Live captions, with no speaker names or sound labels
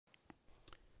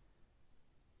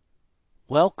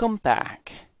Welcome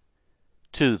back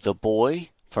to The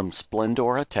Boy from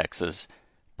Splendora, Texas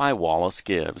by Wallace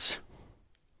Gibbs.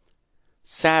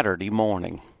 Saturday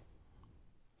morning.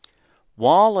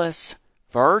 Wallace,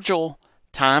 Virgil,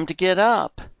 time to get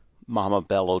up, Mama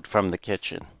bellowed from the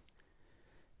kitchen.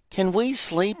 Can we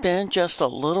sleep in just a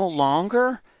little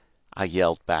longer? I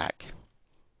yelled back.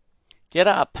 Get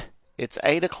up. It's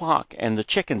 8 o'clock and the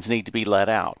chickens need to be let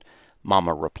out,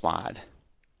 Mama replied.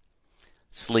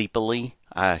 Sleepily,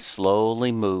 I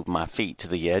slowly moved my feet to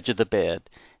the edge of the bed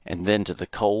and then to the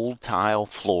cold tile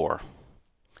floor.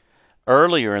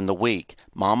 Earlier in the week,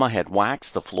 Mama had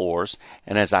waxed the floors,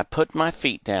 and as I put my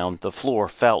feet down, the floor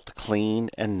felt clean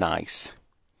and nice.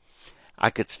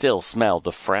 I could still smell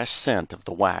the fresh scent of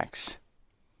the wax.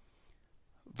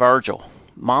 Virgil,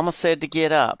 Mama said to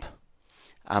get up,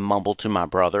 I mumbled to my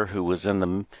brother, who was in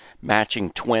the matching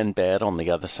twin bed on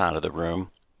the other side of the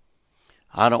room.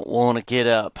 I don't want to get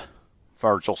up,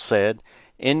 Virgil said,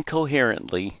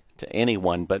 incoherently to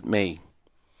anyone but me.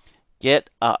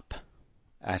 Get up,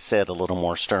 I said a little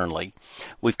more sternly.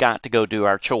 We've got to go do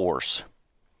our chores.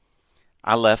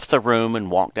 I left the room and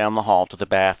walked down the hall to the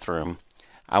bathroom.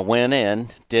 I went in,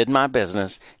 did my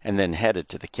business, and then headed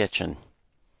to the kitchen.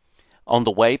 On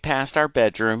the way past our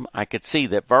bedroom, I could see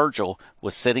that Virgil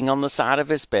was sitting on the side of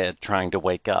his bed trying to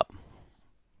wake up.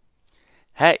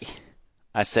 Hey,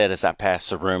 I said as I passed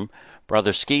the room,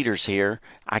 Brother Skeeter's here.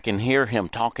 I can hear him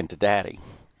talking to Daddy.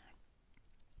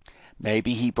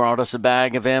 Maybe he brought us a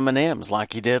bag of M&Ms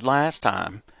like he did last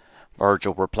time,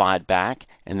 Virgil replied back,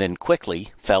 and then quickly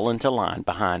fell into line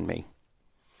behind me.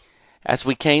 As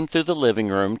we came through the living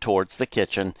room towards the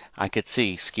kitchen, I could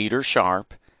see Skeeter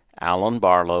Sharp, Alan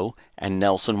Barlow, and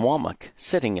Nelson Womack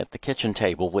sitting at the kitchen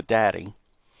table with Daddy.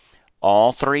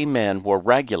 All three men were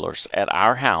regulars at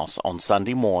our house on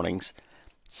Sunday mornings,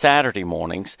 Saturday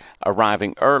mornings,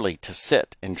 arriving early to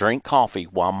sit and drink coffee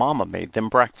while Mama made them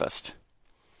breakfast.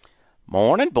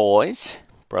 Morning, boys,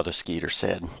 Brother Skeeter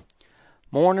said.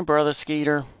 Morning, Brother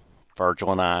Skeeter,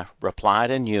 Virgil and I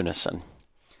replied in unison.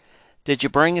 Did you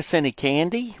bring us any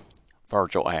candy?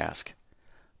 Virgil asked.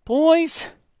 Boys,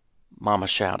 Mama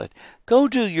shouted, go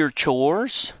do your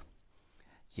chores.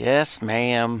 Yes,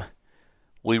 ma'am,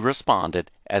 we responded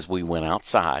as we went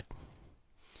outside.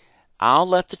 I'll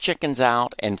let the chickens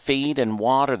out and feed and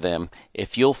water them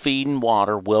if you'll feed and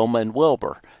water Wilma and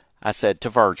Wilbur, I said to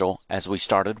Virgil as we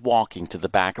started walking to the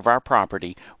back of our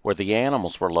property where the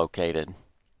animals were located.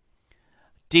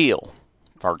 Deal,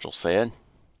 Virgil said.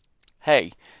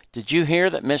 Hey, did you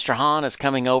hear that Mr. Hahn is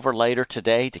coming over later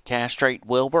today to castrate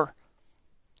Wilbur?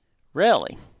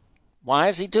 Really? Why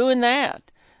is he doing that?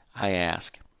 I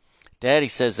asked. Daddy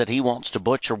says that he wants to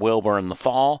butcher Wilbur in the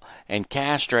fall, and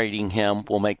castrating him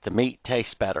will make the meat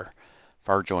taste better,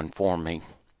 Virgil informed me.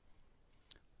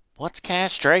 What's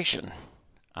castration?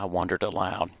 I wondered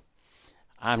aloud.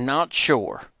 I'm not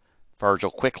sure,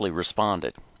 Virgil quickly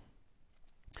responded.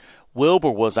 Wilbur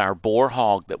was our boar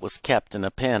hog that was kept in a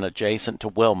pen adjacent to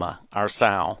Wilma, our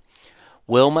sow.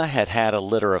 Wilma had had a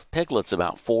litter of piglets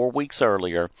about 4 weeks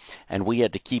earlier, and we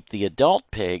had to keep the adult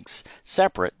pigs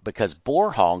separate because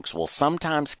boar hogs will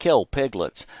sometimes kill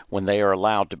piglets when they are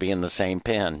allowed to be in the same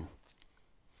pen.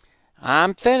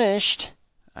 I'm finished,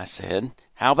 I said.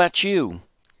 How about you?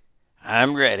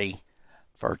 I'm ready,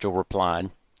 Virgil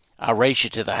replied. I'll race you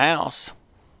to the house.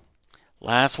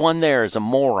 Last one there is a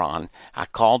moron, I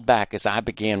called back as I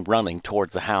began running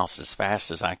towards the house as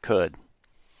fast as I could.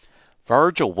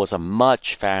 Virgil was a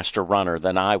much faster runner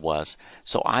than I was,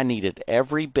 so I needed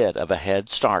every bit of a head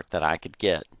start that I could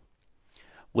get.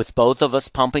 With both of us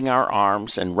pumping our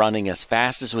arms and running as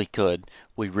fast as we could,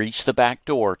 we reached the back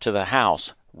door to the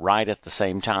house right at the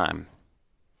same time.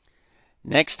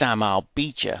 Next time I'll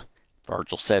beat you,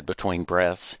 Virgil said between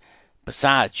breaths.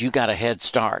 Besides, you got a head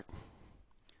start.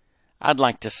 I'd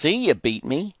like to see you beat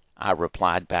me, I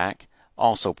replied back,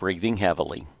 also breathing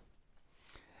heavily.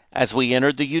 As we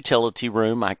entered the utility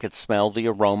room, I could smell the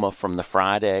aroma from the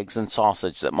fried eggs and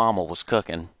sausage that Mama was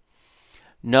cooking.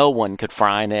 No one could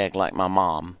fry an egg like my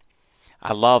mom.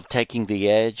 I loved taking the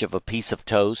edge of a piece of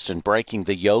toast and breaking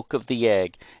the yolk of the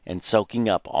egg and soaking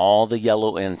up all the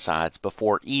yellow insides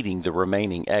before eating the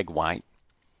remaining egg white.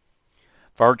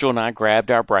 Virgil and I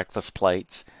grabbed our breakfast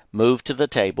plates, moved to the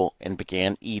table, and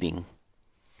began eating.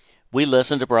 We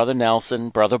listened to Brother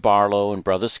Nelson, Brother Barlow, and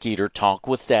Brother Skeeter talk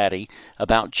with Daddy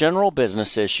about general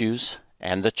business issues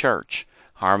and the church,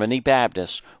 Harmony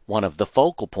Baptist, one of the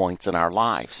focal points in our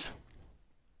lives.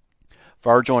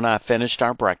 Virgil and I finished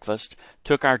our breakfast,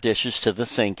 took our dishes to the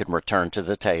sink, and returned to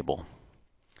the table.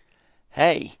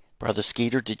 Hey, Brother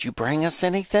Skeeter, did you bring us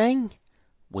anything?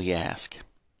 We asked.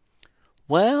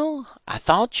 "Well, I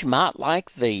thought you might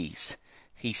like these,"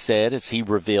 he said as he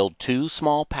revealed 2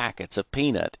 small packets of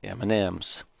peanut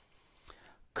M&Ms.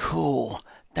 "Cool.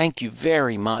 Thank you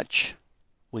very much,"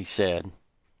 we said.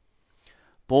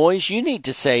 "Boys, you need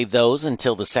to save those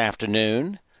until this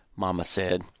afternoon," Mama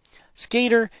said.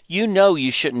 "Skeeter, you know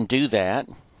you shouldn't do that."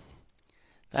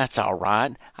 "That's all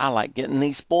right. I like getting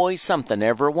these boys something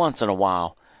every once in a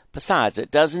while. Besides,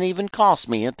 it doesn't even cost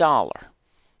me $1,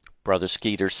 Brother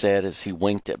Skeeter said as he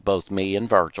winked at both me and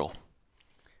Virgil.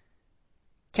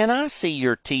 "Can I see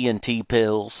your TNT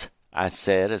pills?" I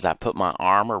said as I put my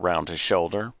arm around his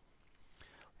shoulder.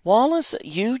 "Wallace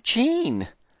Eugene!"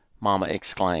 Mama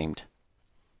exclaimed.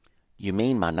 "You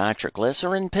mean my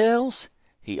nitroglycerin pills?"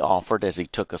 he offered as he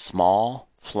took a small,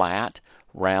 flat,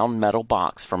 round metal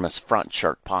box from his front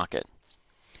shirt pocket.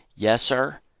 "Yes,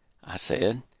 sir," I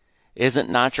said. "Isn't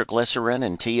nitroglycerin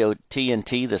and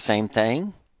TNT the same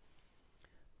thing?"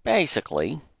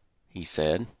 "Basically," he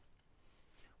said.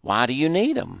 "Why do you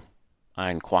need 'em?"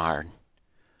 I inquired.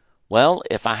 "Well,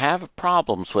 if I have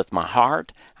problems with my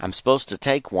heart, I'm supposed to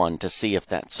take one to see if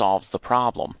that solves the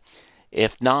problem.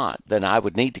 If not, then I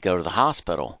would need to go to the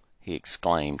hospital," he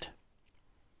exclaimed.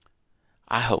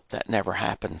 "I hope that never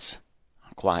happens,"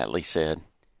 I quietly said.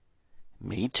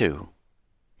 "Me too,"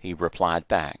 he replied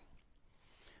back.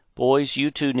 "Boys, you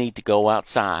two need to go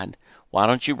outside. Why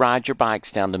don't you ride your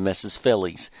bikes down to Mrs.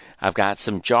 Philley's? I've got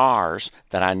some jars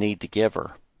that I need to give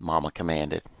her," Mama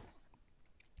commanded.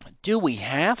 "Do we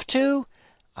have to?"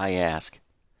 I asked.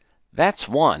 "That's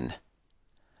one,"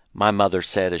 my mother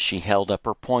said as she held up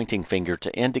her pointing finger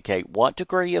to indicate what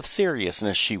degree of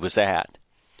seriousness she was at.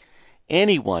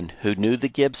 Anyone who knew the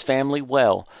Gibbs family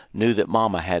well knew that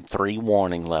Mama had 3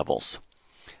 warning levels.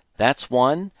 That's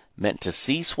 1 meant to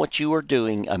cease what you are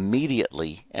doing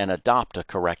immediately and adopt a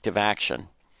corrective action.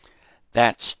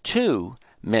 That's 2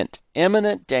 meant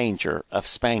imminent danger of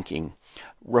spanking.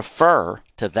 Refer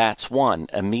to that's 1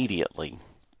 immediately.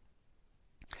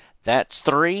 That's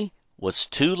 3 was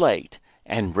too late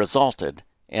and resulted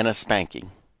in a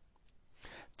spanking.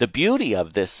 The beauty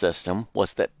of this system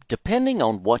was that depending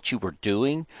on what you were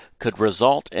doing could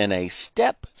result in a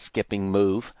step-skipping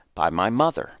move by my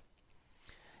mother.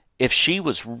 If she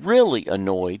was really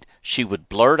annoyed, she would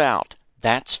blurt out,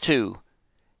 "That's 2,"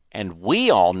 and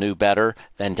we all knew better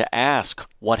than to ask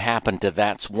what happened to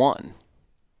that's 1.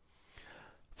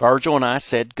 Virgil and I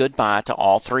said goodbye to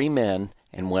all 3 men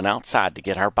and went outside to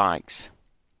get our bikes.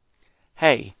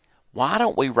 "Hey, why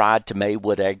don't we ride to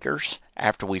Maywood Acres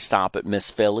after we stop at Miss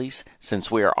Philley's,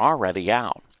 since we are already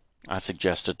out?" I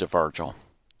suggested to Virgil.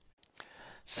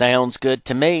 "Sounds good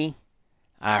to me,"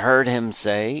 I heard him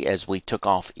say as we took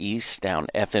off east down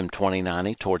FM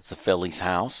 2090 towards the Philley's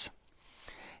house.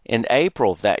 In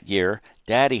April of that year,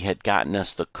 Daddy had gotten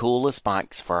us the coolest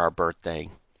bikes for our birthday.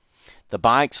 The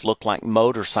bikes looked like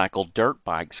motorcycle dirt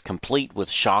bikes, complete with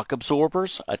shock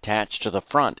absorbers attached to the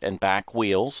front and back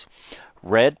wheels,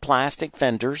 red plastic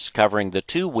fenders covering the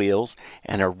 2 wheels,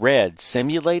 and a red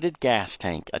simulated gas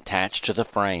tank attached to the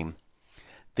frame.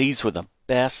 These were the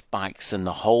best bikes in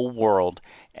the whole world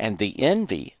and the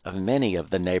envy of many of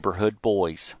the neighborhood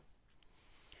boys.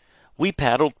 We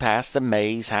pedaled past the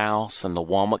Mays house and the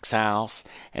Womack's house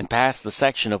and past the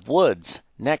section of woods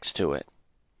next to it.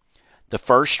 The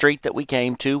first street that we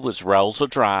came to was Rosa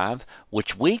Drive,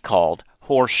 which we called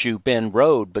Horseshoe Bend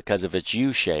Road because of its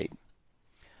U-shape.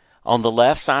 On the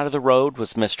left side of the road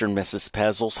was Mr. and Mrs.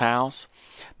 Pezel's house.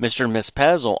 Mr. and Miss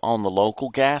Pezel owned the local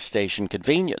gas station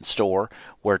convenience store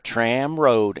where Tram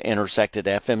Road intersected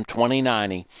FM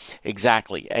 2090,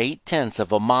 exactly 0.8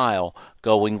 of a mile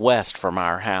going west from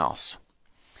our house.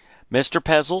 Mr.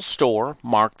 Pezel's store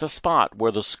marked the spot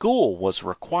where the school was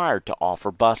required to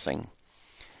offer busing.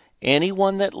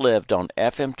 Anyone that lived on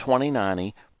FM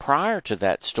 2090 prior to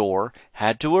that store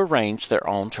had to arrange their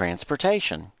own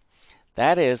transportation.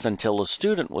 That is, until a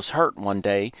student was hurt one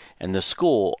day and the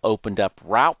school opened up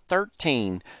Route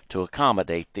 13 to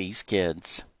accommodate these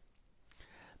kids.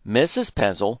 Mrs.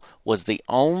 Pezel was the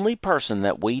only person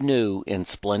that we knew in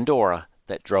Splendora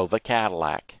that drove a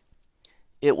Cadillac.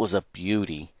 It was a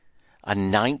beauty, a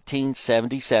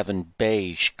 1977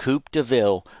 beige Coupe de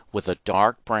Ville with a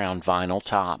dark brown vinyl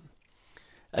top.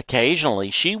 Occasionally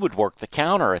she would work the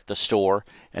counter at the store,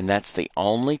 and that's the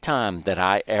only time that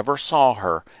I ever saw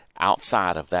her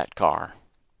outside of that car.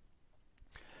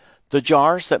 The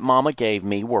jars that Mama gave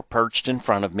me were perched in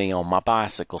front of me on my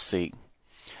bicycle seat.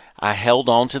 I held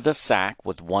onto the sack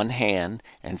with one hand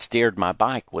and steered my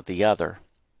bike with the other.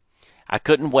 I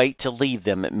couldn't wait to leave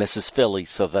them at Mrs.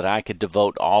 Philley's so that I could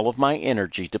devote all of my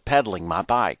energy to pedaling my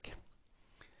bike.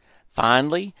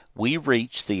 Finally, we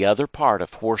reached the other part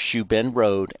of Horseshoe Bend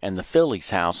Road and the Philley's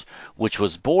house, which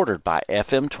was bordered by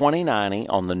FM 2090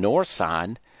 on the north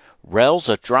side,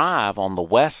 Relza Drive on the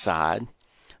west side,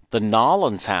 the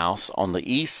Nollins house on the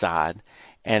east side,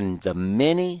 and the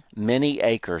many, many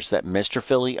acres that Mr.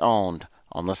 Philley owned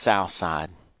on the south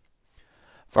side.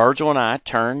 Virgil and I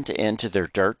turned into their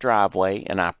dirt driveway,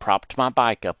 and I propped my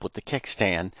bike up with the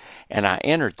kickstand, and I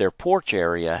entered their porch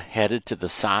area, headed to the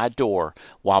side door,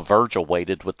 while Virgil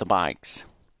waited with the bikes.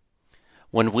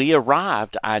 When we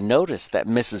arrived, I noticed that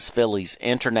Mrs. Philley's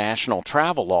international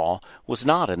travel law was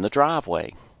not in the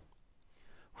driveway.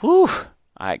 "Whew!"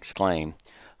 I exclaimed.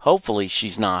 "Hopefully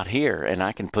she's not here, and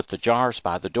I can put the jars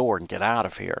by the door and get out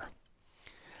of here."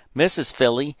 Mrs.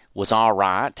 Philley was all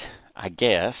right, I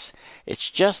guess. It's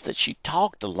just that she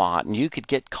talked a lot, and you could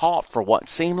get caught for what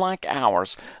seemed like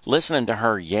hours listening to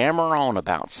her yammer on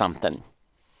about something.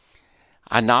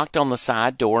 I knocked on the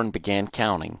side door and began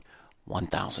counting.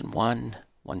 1001,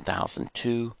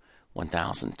 1002,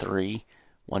 1003,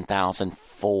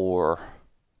 1004.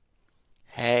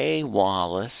 "Hey,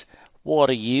 Wallace, what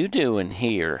are you doing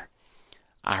here?"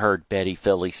 I heard Betty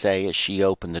Philley say as she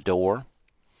opened the door.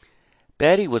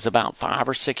 Betty was about 5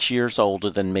 or 6 years older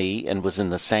than me and was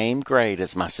in the same grade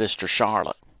as my sister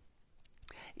Charlotte.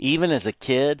 Even as a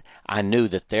kid, I knew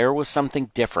that there was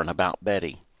something different about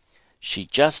Betty. She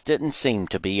just didn't seem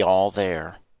to be all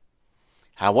there.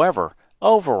 However,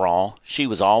 overall, she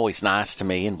was always nice to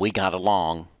me and we got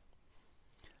along.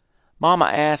 "Mama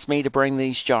asked me to bring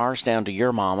these jars down to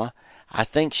your mama. I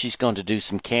think she's going to do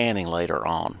some canning later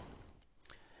on."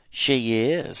 "She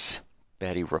is,"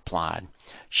 Betty replied.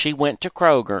 "She went to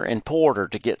Kroger and Porter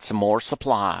to get some more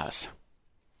supplies."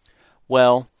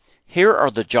 "Well, here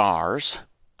are the jars,"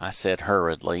 I said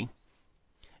hurriedly.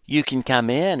 "You can come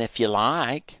in if you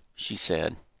like," she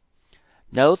said.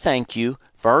 "No, thank you.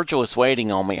 Virgil is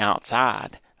waiting on me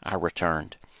outside," I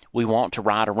returned. "We want to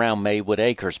ride around Maywood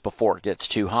Acres before it gets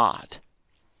too hot."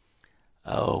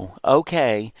 "Oh,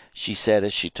 okay," she said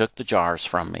as she took the jars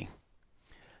from me.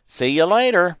 "See you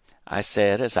later," I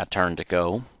said as I turned to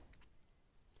go.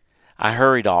 I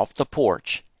hurried off the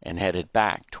porch and headed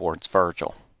back towards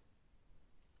Virgil.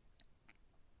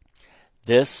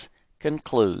 This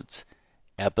concludes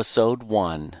Episode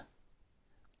 1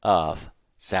 of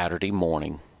Saturday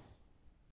Morning.